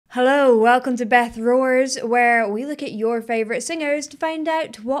Hello, welcome to Beth Roars, where we look at your favourite singers to find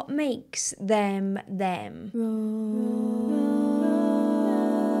out what makes them them.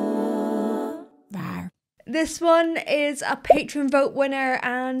 This one is a patron vote winner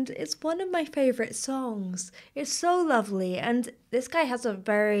and it's one of my favourite songs. It's so lovely and this guy has a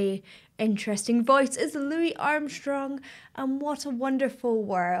very interesting voice. It's Louis Armstrong and what a wonderful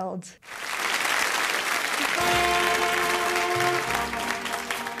world.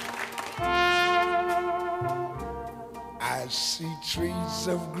 I see trees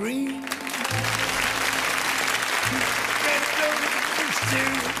of green, red roses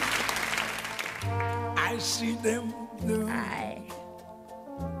too. I see them blue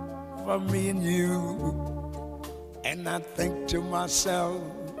for me and you, and I think to myself,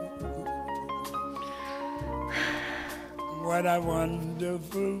 what a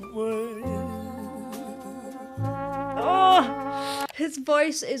wonderful world. Oh, his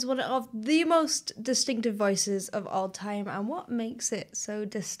voice is one of the most distinctive voices of all time, and what makes it so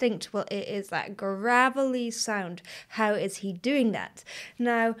distinct? Well, it is that gravelly sound. How is he doing that?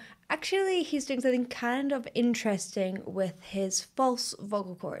 Now, actually, he's doing something kind of interesting with his false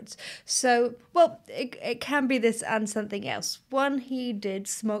vocal cords. So, well, it can be this and something else. One, he did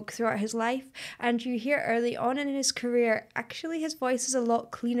smoke throughout his life, and you hear early on in his career, actually his voice is a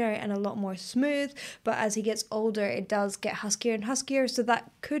lot cleaner and a lot more smooth, but as he gets older, it does get huskier and huskier, so that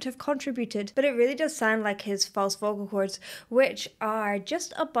could have contributed. But it really does sound like his false vocal cords, which are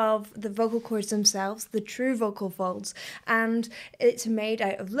just above the vocal cords themselves, the true vocal folds, and it's made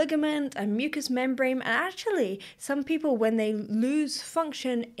out of ligaments and mucous membrane, and actually some people, when they lose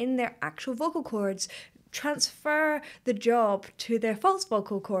function in their actual vocal cords, transfer the job to their false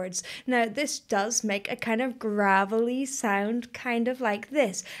vocal cords. Now this does make a kind of gravelly sound, kind of like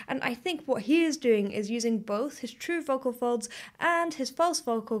this, and I think what he is doing is using both his true vocal folds and his false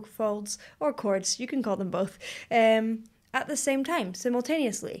vocal folds, or cords, you can call them both, at the same time,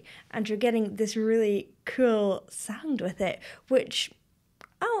 simultaneously, and you're getting this really cool sound with it, which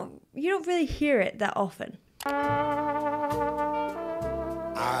you don't really hear it that often.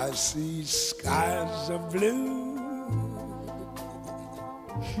 I see skies of blue,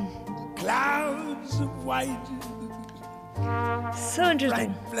 clouds of white, So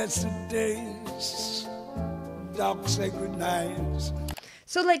interesting. bright blessed days, dark sacred nights.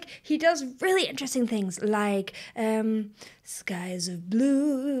 So, like, he does really interesting things, like skies of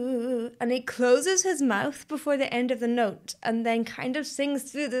blue, and he closes his mouth before the end of the note, and then kind of sings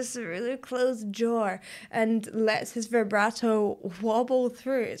through this really closed jaw, and lets his vibrato wobble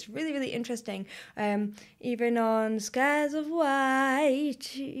through. It's really, really interesting. Even on skies of white,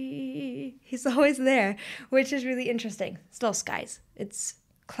 he's always there, which is really interesting. It's not skies, it's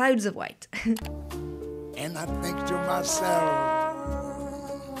clouds of white. And I think to myself,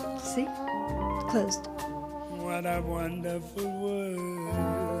 See? Closed. what a wonderful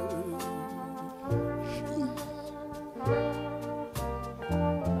world.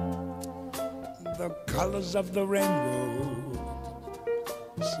 The colors of the rainbow,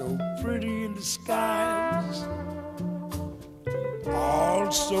 so pretty in the skies,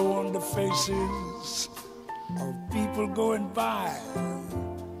 also on the faces of people going by.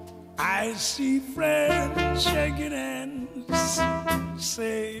 I see friends shaking hands,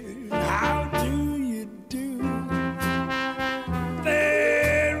 saying, how do you do?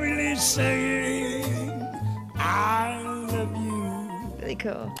 They're really saying, I love you. Really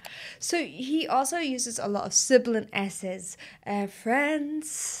cool. So he also uses a lot of sibilant S's,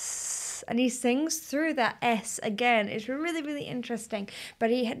 friends, and he sings through that S again. It's really, really interesting. But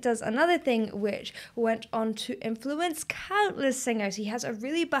he does another thing which went on to influence countless singers. He has a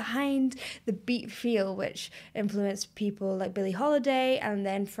really behind the beat feel which influenced people like Billie Holiday and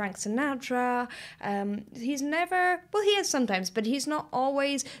then Frank Sinatra. He's never, well, he is sometimes, but he's not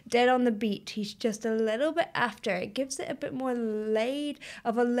always dead on the beat. He's just a little bit after. It gives it a bit more laid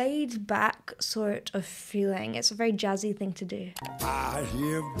back sort of feeling. It's a very jazzy thing to do. I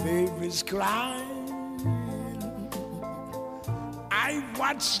hear babies crying, I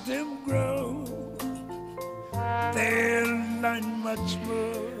watch them grow, they'll learn much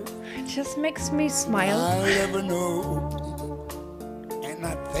more. It just makes me smile. I'll never know, and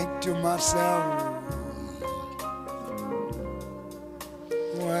I think to myself,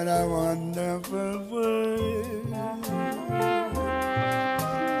 what a wonderful world.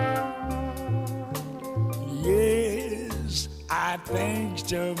 Yes, I think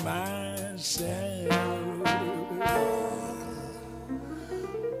to myself,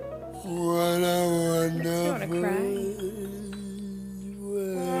 what a wonderful world.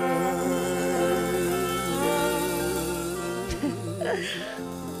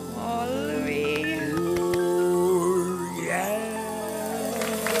 Oh, Louis. Oh, yeah.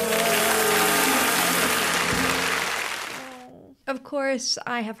 Of course,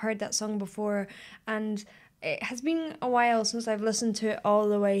 I have heard that song before, and it has been a while since I've listened to it all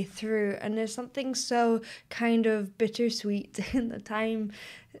the way through, and there's something so kind of bittersweet in the time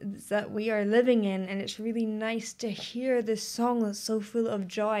that we are living in, and it's really nice to hear this song that's so full of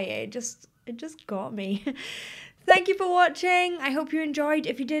joy. It just got me. Thank you for watching. I hope you enjoyed.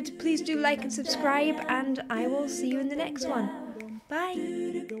 If you did, please do like and subscribe, and I will see you in the next one. Bye.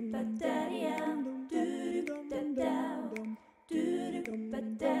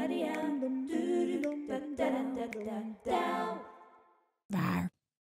 Down.